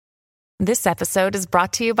This episode is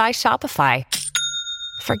brought to you by Shopify.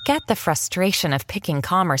 Forget the frustration of picking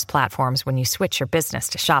commerce platforms when you switch your business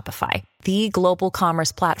to Shopify, the global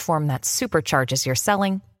commerce platform that supercharges your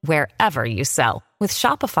selling wherever you sell. With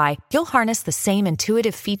Shopify, you'll harness the same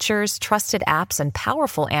intuitive features, trusted apps, and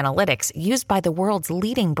powerful analytics used by the world's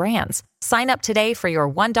leading brands. Sign up today for your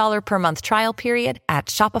 $1 per month trial period at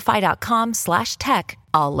shopify.com/tech,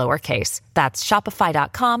 all lowercase. That's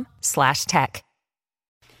shopify.com/tech.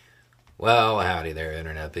 Well, howdy there,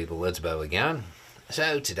 Internet people. It's Bo again.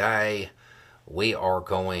 So today we are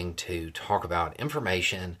going to talk about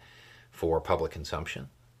information for public consumption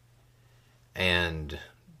and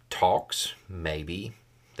talks, maybe,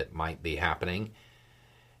 that might be happening,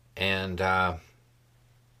 and how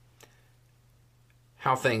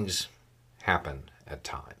things happen at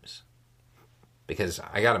times. Because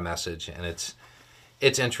I got a message, and it's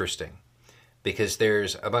interesting, because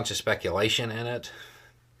there's a bunch of speculation in it,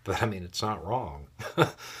 but I mean, it's not wrong.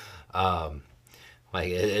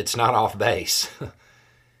 It's not off base.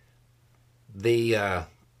 The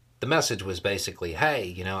message was basically,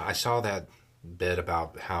 hey, I saw that bit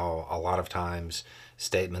about how a lot of times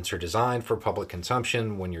statements are designed for public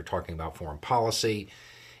consumption when you're talking about foreign policy,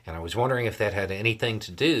 and I was wondering if that had anything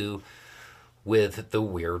to do with the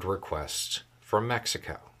weird requests from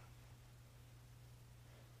Mexico.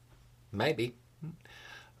 Maybe.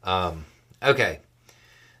 Okay.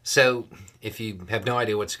 So, if you have no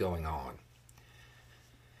idea what's going on,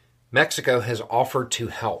 Mexico has offered to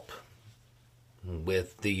help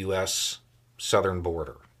with the U.S. southern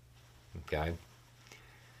border. Okay?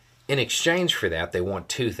 In exchange for that, they want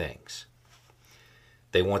two things.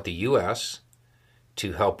 They want the U.S.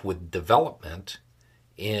 to help with development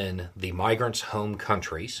in the migrants' home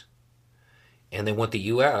countries, and they want the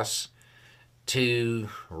U.S. to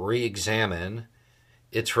re-examine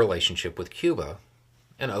its relationship with Cuba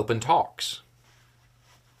and open talks.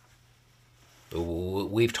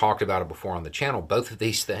 We've talked about it before on the channel. Both of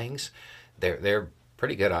these things, they're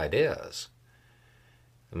pretty good ideas.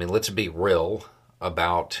 I mean, let's be real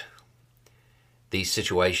about the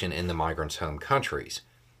situation in the migrants' home countries.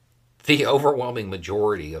 The overwhelming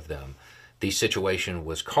majority of them, the situation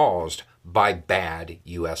was caused by bad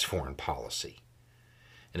U.S. foreign policy.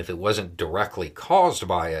 And if it wasn't directly caused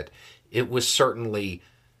by it, it was certainly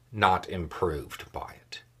not improved by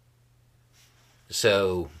it.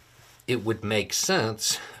 So it would make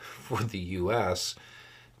sense for the U.S.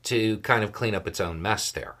 to kind of clean up its own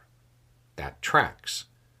mess there. That tracks.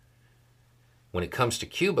 When it comes to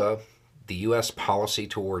Cuba, the U.S. policy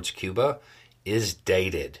towards Cuba is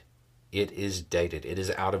dated. It is dated. It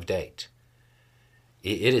is out of date.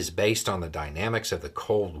 It is based on the dynamics of the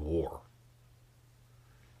Cold War.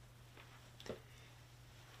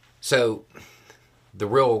 So the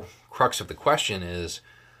real crux of the question is,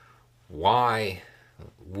 why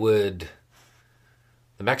would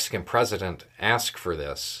the Mexican president ask for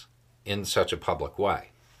this in such a public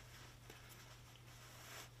way?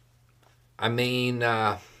 I mean,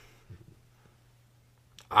 I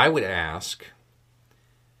would ask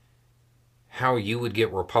how you would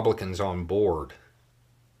get Republicans on board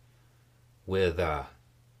with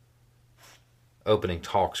opening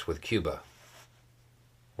talks with Cuba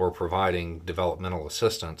or providing developmental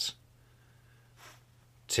assistance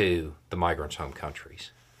to the migrants' home countries.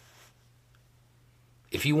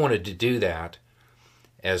 If you wanted to do that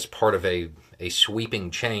as part of a sweeping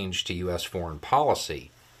change to U.S. foreign policy,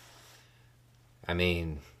 I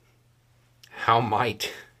mean, how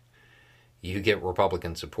might you get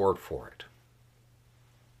Republican support for it?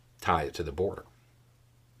 Tie it to the border.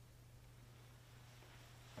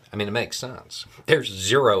 I mean, it makes sense. There's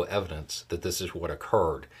zero evidence that this is what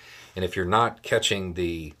occurred. And if you're not catching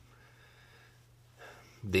the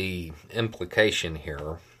implication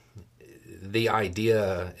here, the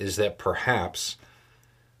idea is that perhaps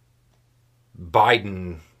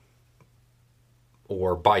Biden,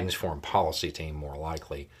 or Biden's foreign policy team more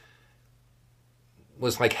likely,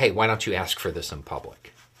 was like, hey, why don't you ask for this in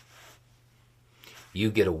public?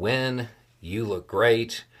 You get a win, you look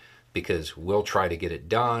great, because we'll try to get it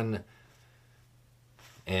done,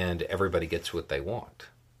 and everybody gets what they want.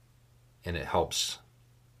 And it helps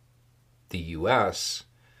the U.S.,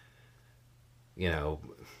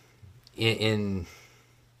 in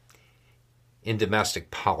domestic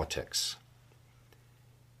politics.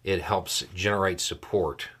 It helps generate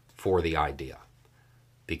support for the idea,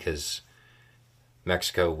 because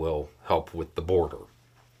Mexico will help with the border.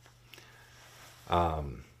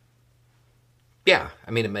 Yeah,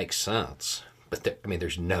 I mean, it makes sense. But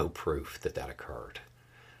there's no proof that occurred.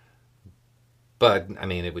 But,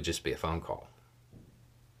 it would just be a phone call.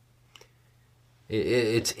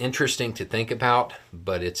 It's interesting to think about,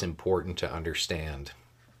 but it's important to understand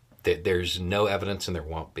that there's no evidence and there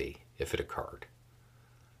won't be if it occurred.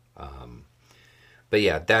 But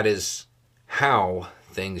yeah, that is how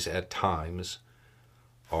things at times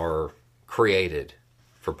are created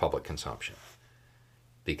for public consumption,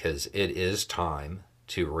 because it is time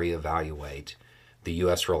to reevaluate the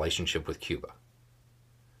U.S. relationship with Cuba.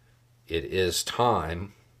 It is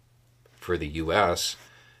time for the U.S.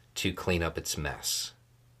 to clean up its mess.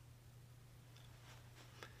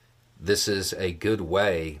 This is a good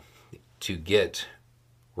way to get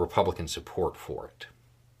Republican support for it.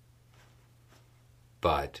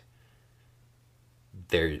 But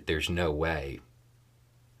there's no way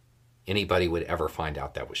anybody would ever find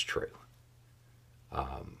out that was true.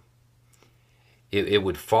 It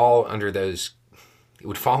would fall under those. It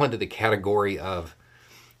would fall into the category of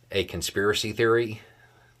a conspiracy theory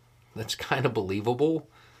that's kind of believable,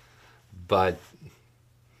 but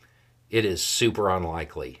it is super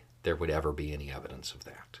unlikely there would ever be any evidence of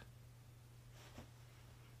that.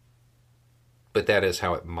 But that is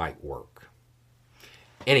how it might work.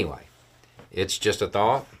 Anyway, it's just a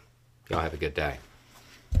thought. Y'all have a good day.